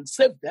emerge and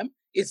save them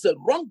is the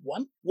wrong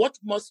one. What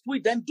must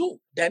we then do?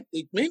 Then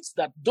it means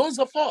that those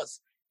of us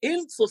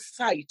in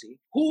society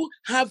who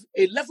have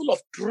a level of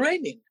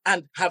training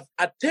and have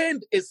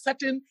attained a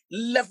certain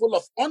level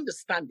of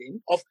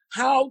understanding of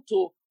how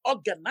to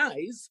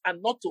organize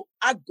and not to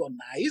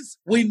agonize,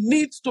 we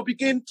need to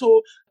begin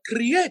to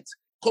create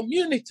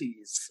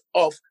communities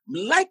of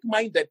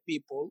like-minded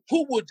people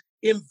who would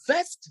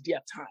invest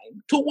their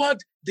time toward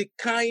the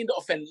kind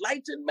of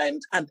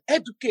enlightenment and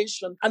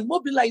education and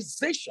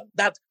mobilization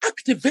that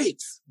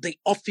activates the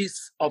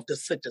office of the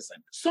citizen.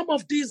 Some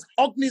of these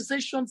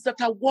organizations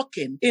that are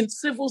working in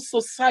civil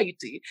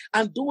society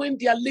and doing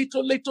their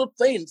little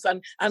things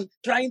and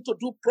trying to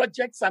do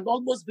projects and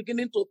almost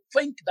beginning to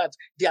think that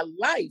their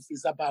life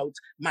is about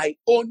my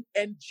own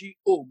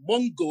NGO,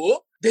 Mongo,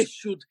 they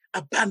should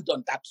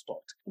abandon that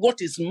thought.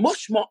 What is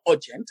much more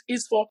urgent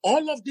is for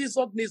all of these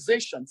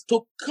organizations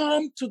to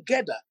come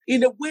together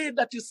in a way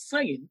that is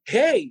saying,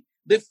 hey,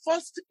 the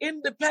first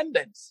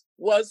independence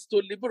was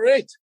to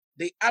liberate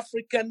the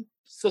African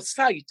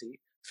society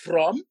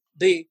from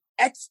the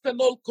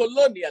external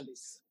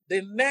colonialists.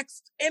 The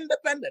next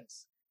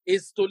independence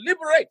is to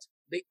liberate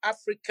the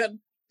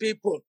African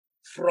people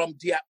from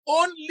their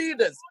own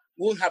leaders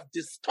who have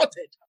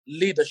distorted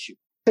leadership.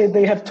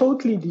 They have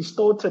totally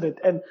distorted it.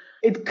 And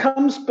it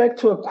comes back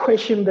to a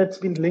question that's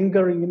been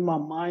lingering in my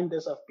mind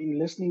as I've been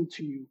listening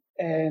to you.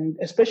 And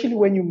especially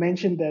when you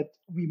mentioned that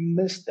we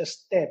missed a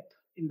step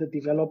in the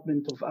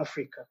development of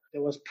Africa.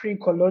 There was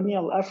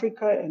pre-colonial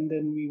Africa, and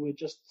then we were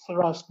just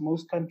thrust,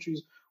 most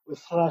countries were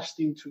thrust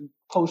into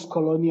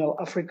post-colonial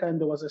Africa, and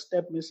there was a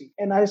step missing.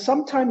 And I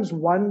sometimes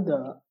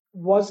wonder,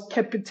 was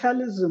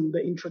capitalism,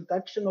 the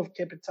introduction of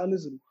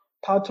capitalism,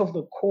 part of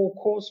the core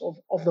cause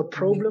of the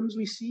problems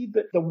we see,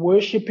 the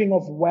worshipping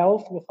of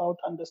wealth without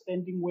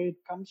understanding where it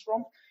comes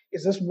from?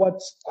 Is this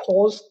what's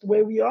caused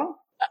where we are?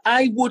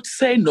 I would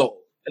say no.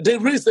 The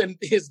reason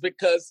is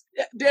because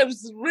there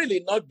is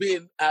really not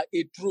been a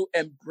true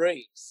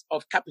embrace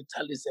of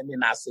capitalism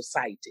in our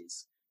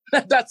societies.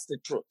 That's the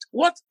truth.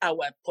 What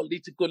our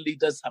political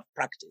leaders have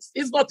practiced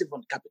is not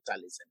even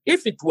capitalism.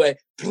 If it were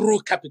true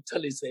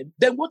capitalism,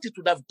 then what it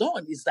would have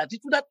done is that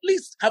it would at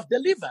least have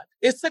delivered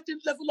a certain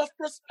level of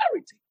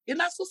prosperity in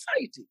our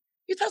society.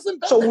 It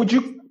hasn't done so that.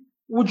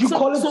 Would you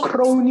call it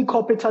crony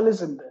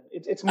capitalism then?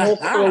 It's more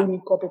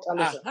crony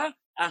capitalism.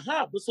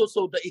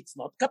 So it's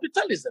not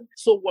capitalism.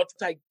 So what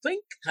I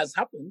think has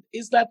happened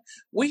is that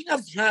we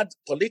have had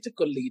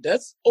political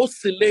leaders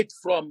oscillate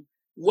from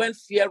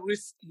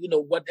welfareist,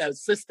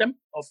 system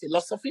or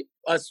philosophy,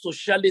 or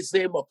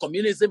socialism or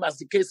communism, as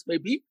the case may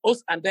be,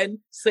 and then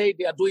say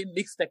they are doing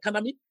mixed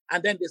economy,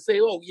 and then they say,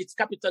 oh, it's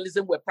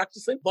capitalism we're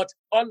practicing, but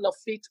all of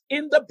it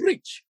in the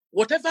breach.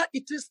 Whatever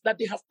it is that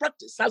they have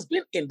practiced has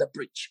been in the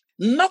breach.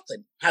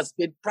 Nothing has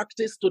been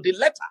practiced to the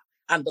letter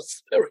and the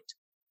spirit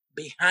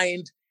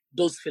behind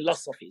those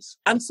philosophies.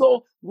 And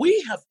so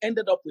we have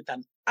ended up with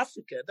an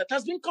Africa that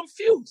has been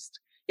confused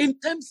in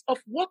terms of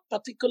what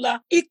particular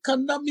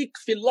economic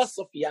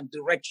philosophy and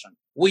direction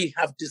we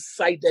have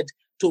decided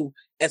to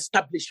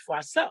establish for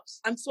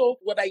ourselves. And so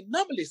what I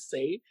normally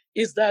say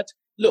is that,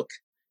 look,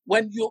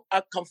 when you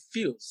are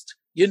confused,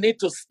 you need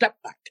to step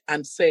back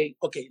and say,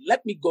 okay,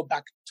 let me go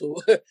back to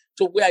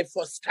where I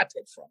first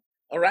started from.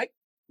 All right?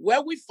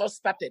 Where we first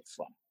started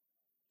from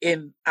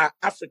in our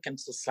African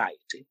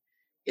society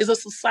is a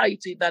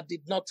society that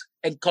did not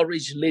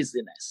encourage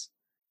laziness.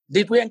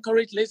 Did we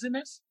encourage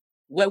laziness?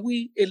 Were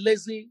we a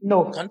lazy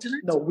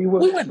continent? No, we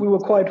were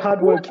quite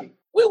hardworking.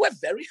 We were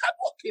very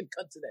hardworking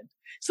continent.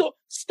 So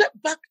step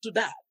back to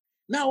that.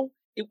 Now,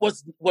 it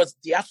was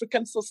the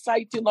African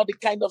society not the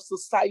kind of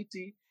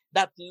society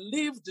that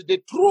lived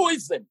the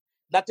truism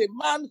that a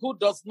man who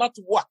does not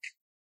work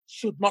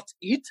should not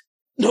eat?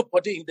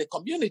 Nobody in the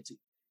community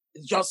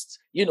just,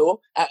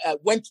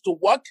 went to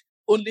work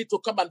only to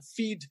come and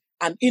feed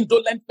an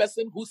indolent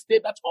person who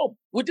stayed at home.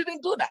 We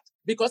didn't do that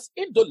because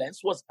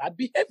indolence was bad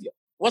behavior.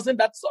 Wasn't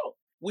that so?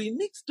 We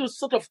need to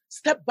sort of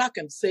step back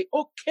and say,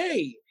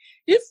 okay,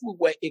 if we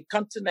were a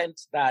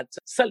continent that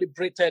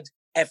celebrated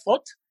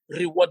effort,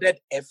 rewarded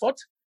effort,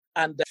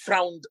 and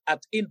frowned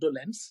at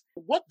indolence,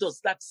 what does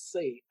that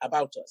say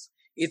about us?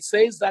 It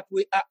says that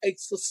we are a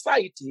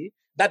society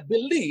that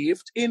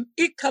believed in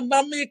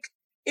economic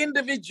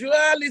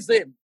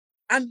individualism.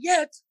 And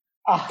yet,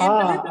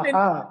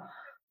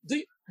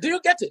 do you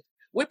get it?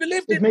 We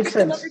believed in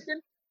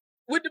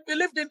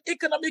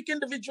economic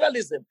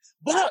individualism.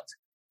 But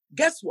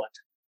guess what?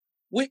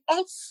 We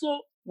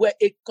also were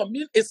a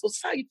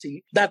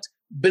society that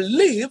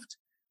believed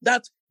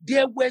that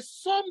there were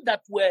some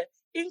that were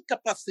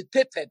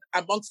incapacitated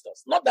amongst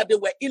us. Not that they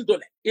were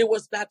indolent. It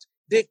was that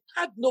They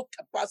had no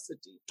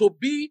capacity to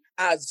be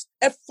as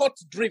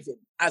effort-driven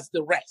as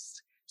the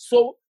rest.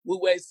 So we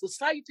were a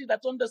society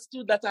that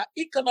understood that our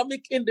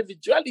economic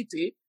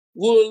individuality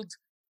would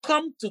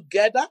come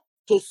together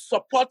to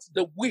support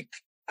the weak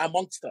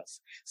amongst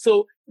us.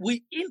 So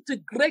we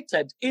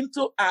integrated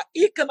into our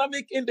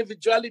economic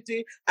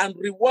individuality and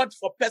reward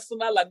for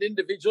personal and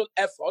individual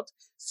effort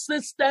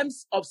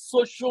systems of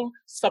social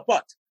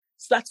support.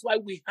 So that's why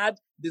we had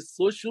the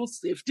social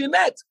safety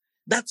net.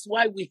 That's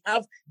why we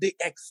have the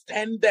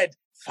extended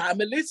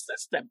family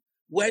system,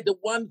 where the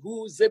one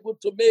who is able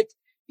to make,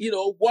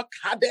 work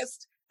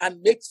hardest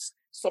and makes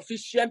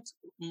sufficient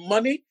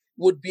money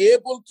would be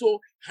able to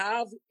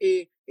have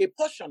a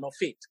portion of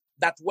it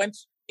that went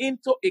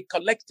into a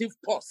collective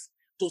purse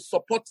to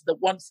support the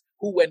ones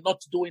who were not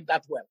doing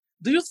that well.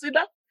 Do you see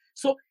that?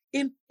 So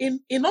in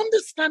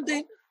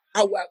understanding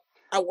our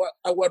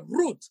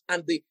root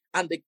and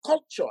the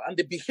culture and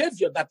the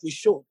behavior that we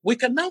showed, we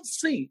can now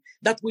see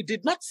that we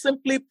did not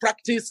simply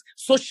practice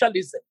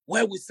socialism,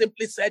 where we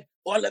simply said,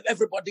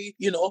 everybody,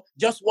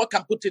 just work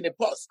and put in a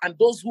purse. And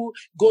those who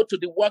go to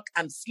the work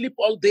and sleep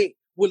all day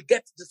will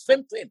get the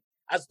same thing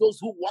as those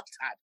who worked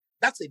hard.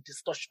 That's a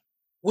distortion.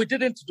 We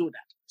didn't do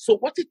that. So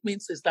what it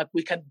means is that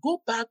we can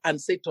go back and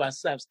say to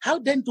ourselves, how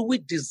then do we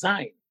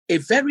design a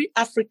very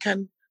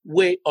African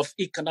way of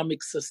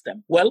economic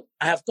system? Well,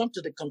 I have come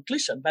to the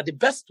conclusion that the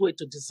best way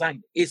to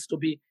design is to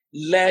be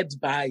led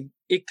by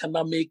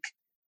economic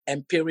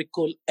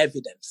empirical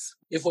evidence.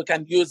 If we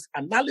can use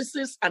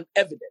analysis and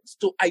evidence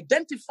to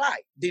identify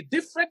the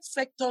different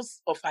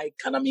sectors of our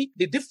economy,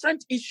 the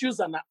different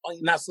issues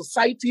in our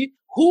society,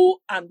 who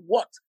and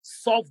what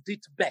solved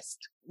it best,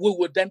 we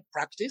would then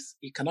practice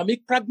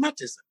economic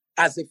pragmatism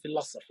as a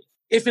philosophy.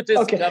 If it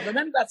is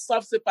government that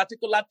solves a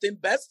particular thing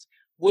best,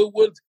 we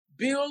would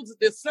build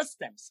the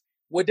systems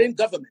within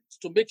government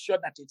to make sure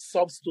that it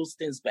solves those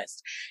things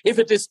best. If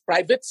it is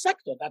private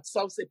sector that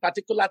solves a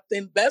particular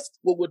thing best,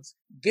 we would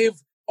give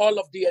all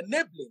of the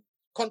enabling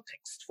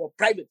context for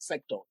private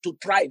sector to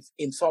thrive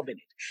in solving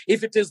it.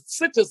 If it is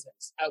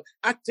citizens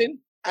acting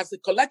as a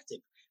collective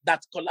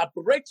that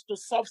collaborate to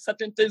solve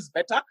certain things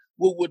better,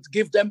 we would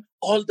give them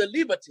all the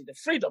liberty, the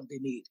freedom they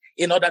need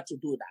in order to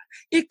do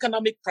that.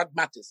 Economic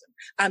pragmatism.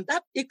 And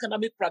that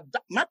economic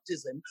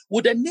pragmatism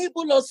would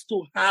enable us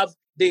to have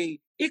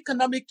the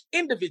economic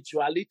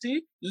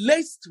individuality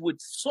laced with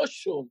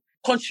social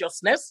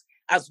consciousness,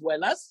 as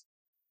well as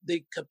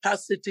the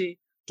capacity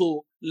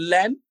to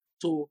learn,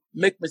 to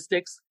make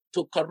mistakes,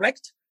 to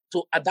correct,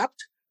 to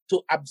adapt,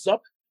 to absorb,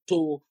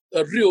 to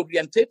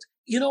reorientate.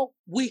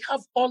 We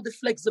have all the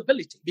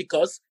flexibility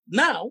because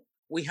now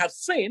we have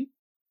seen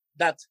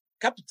that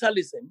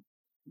capitalism,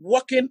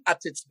 working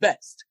at its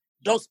best,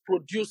 does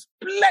produce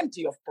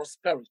plenty of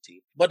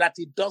prosperity, but that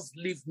it does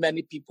leave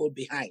many people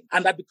behind.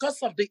 And that because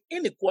of the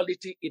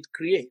inequality it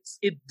creates,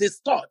 it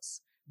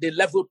distorts the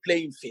level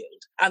playing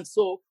field. And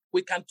so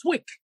we can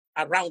tweak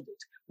around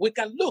it. We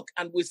can look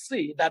and we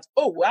see that,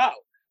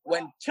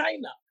 when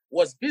China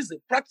was busy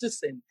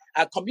practicing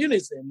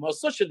communism or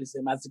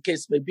socialism, as the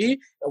case may be,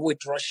 with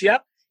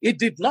Russia, it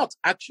did not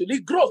actually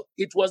grow.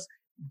 It was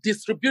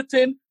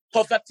distributing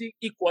poverty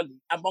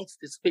equally amongst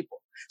its people.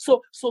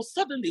 So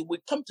suddenly we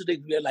come to the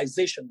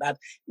realization that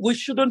we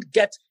shouldn't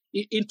get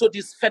into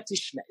this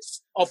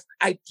fetishness of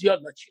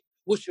ideology.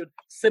 We should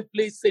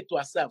simply say to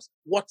ourselves,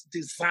 what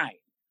design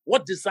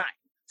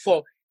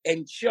for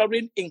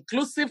ensuring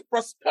inclusive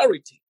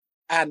prosperity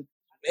and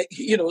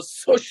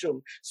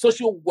social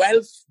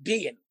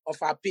well-being of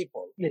our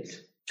people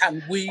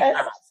can we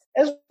have?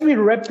 As we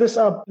wrap this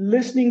up,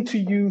 listening to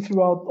you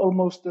throughout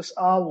almost this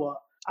hour,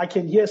 I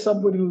can hear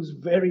somebody who's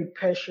very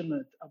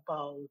passionate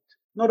about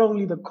not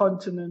only the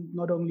continent,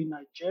 not only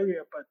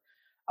Nigeria, but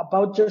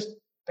about just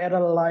better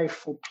life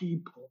for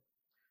people.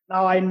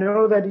 Now, I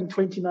know that in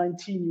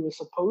 2019, you were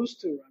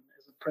supposed to run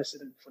as a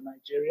president for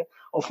Nigeria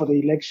or for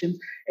the elections,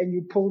 and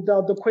you pulled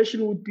out. The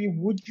question would be,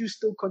 would you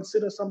still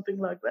consider something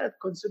like that,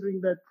 considering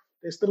that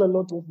there's still a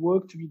lot of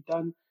work to be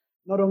done,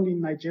 not only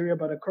in Nigeria,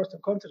 but across the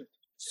continent?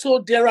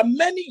 So there are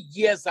many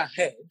years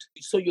ahead,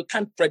 so you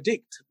can't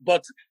predict.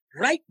 But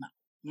right now,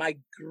 my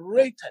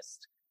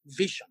greatest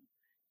vision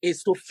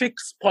is to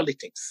fix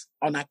politics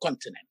on our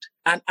continent.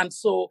 And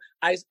so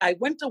I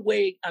went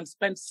away and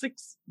spent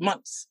 6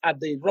 months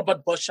at the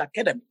Robert Bosch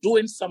Academy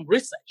doing some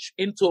research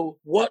into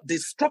what the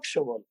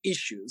structural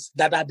issues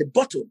that are the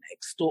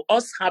bottlenecks to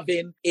us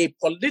having a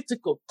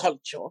political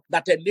culture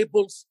that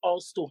enables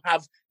us to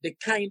have the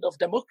kind of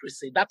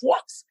democracy that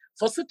works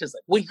for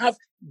citizens. We have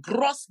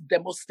gross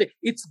democracy.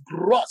 It's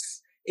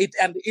gross.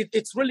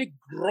 It's really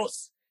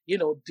gross.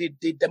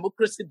 The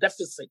democracy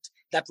deficit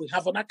that we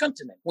have on our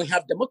continent. We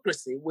have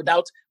democracy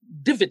without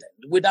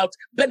dividend, without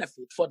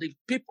benefit for the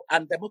people.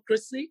 And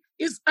democracy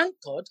is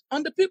anchored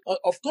on the people.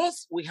 Of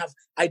course, we have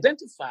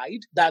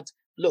identified that,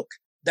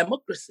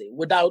 democracy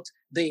without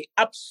the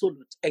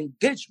absolute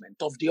engagement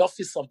of the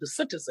office of the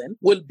citizen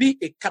will be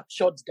a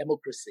captured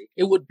democracy.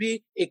 It would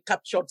be a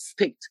captured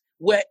state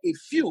where a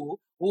few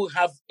who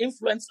have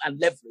influence and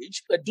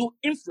leverage, do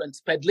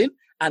influence peddling,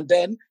 and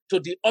then to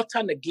the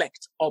utter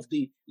neglect of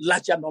the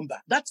larger number.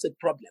 That's a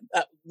problem.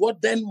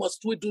 What then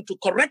must we do to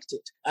correct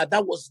it?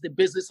 That was the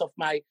basis of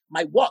my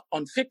work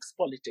on fixed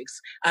politics.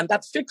 And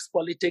that fixed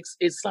politics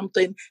is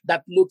something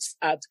that looks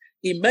at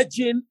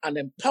emerging an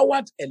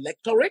empowered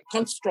electorate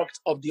construct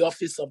of the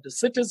office of the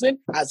citizen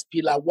as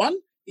pillar one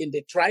in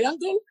the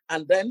triangle,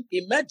 and then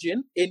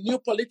emerging a new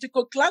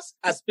political class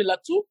as pillar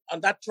two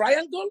on that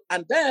triangle,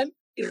 and then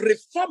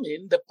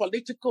reforming the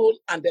political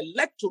and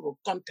electoral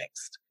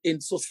context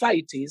in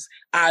societies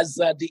as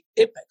the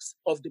apex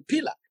of the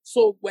pillar.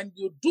 So when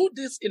you do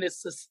this in a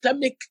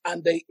systemic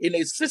and in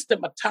a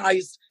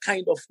systematized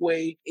kind of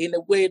way, in a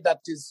way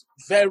that is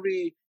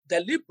very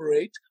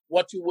deliberate,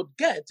 what you would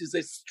get is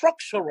a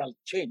structural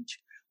change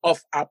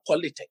of our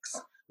politics.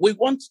 We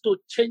want to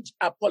change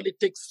our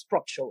politics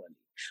structurally,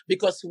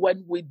 because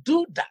when we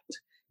do that,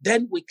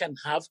 then we can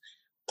have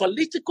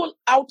political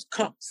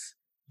outcomes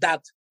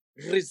that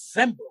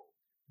resemble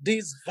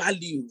these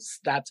values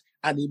that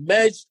an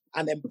emerged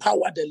and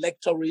empowered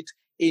electorate,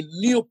 a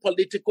new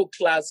political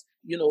class,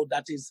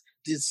 that is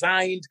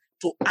designed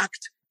to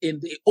act in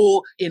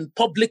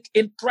public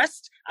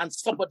interest and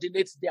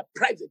subordinate their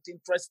private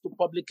interest to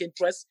public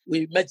interest.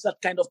 We merge that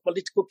kind of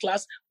political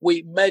class.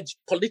 We merge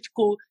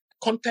political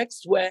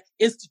context where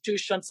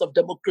institutions of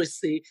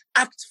democracy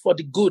act for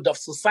the good of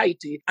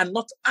society and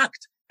not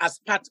act as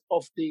part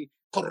of the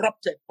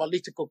corrupted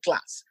political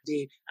class.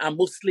 They are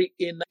mostly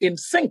in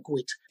sync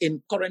with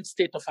in current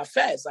state of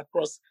affairs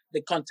across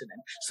the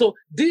continent. So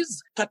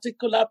this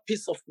particular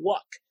piece of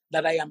work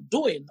that I am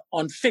doing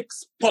on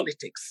fixed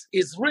politics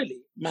is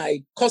really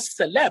my cause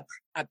célèbre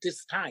at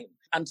this time.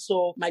 And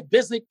so my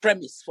basic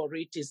premise for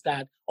it is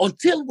that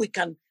until we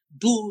can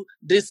do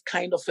this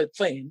kind of a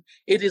thing,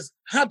 it is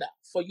harder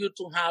for you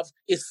to have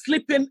a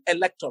sleeping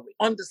electorate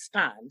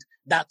understand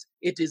that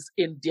it is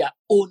in their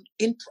own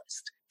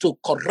interest to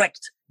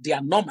correct the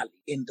anomaly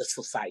in the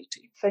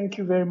society. Thank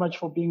you very much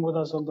for being with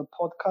us on the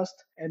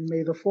podcast, and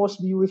may the force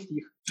be with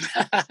you.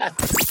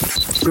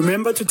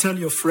 Remember to tell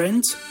your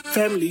friends,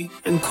 family,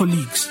 and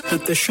colleagues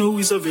that the show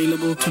is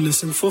available to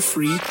listen for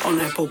free on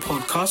Apple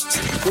Podcasts,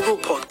 Google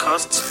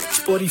Podcasts,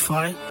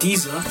 Spotify,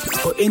 Deezer,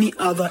 or any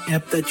other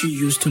app that you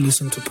use to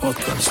listen to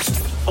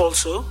podcasts.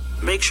 Also,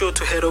 make sure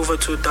to head over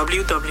to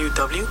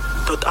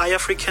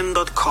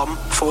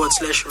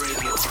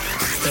www.iafrican.com/radio.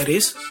 That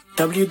is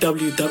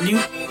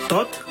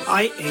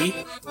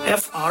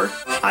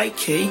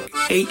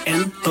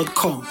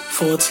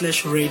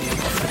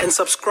www.iafrican.com/radio, and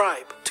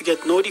subscribe to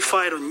get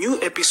notified on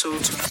new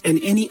episodes and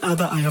any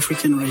other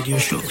iAfrican radio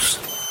shows.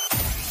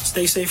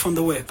 Stay safe on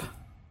the web.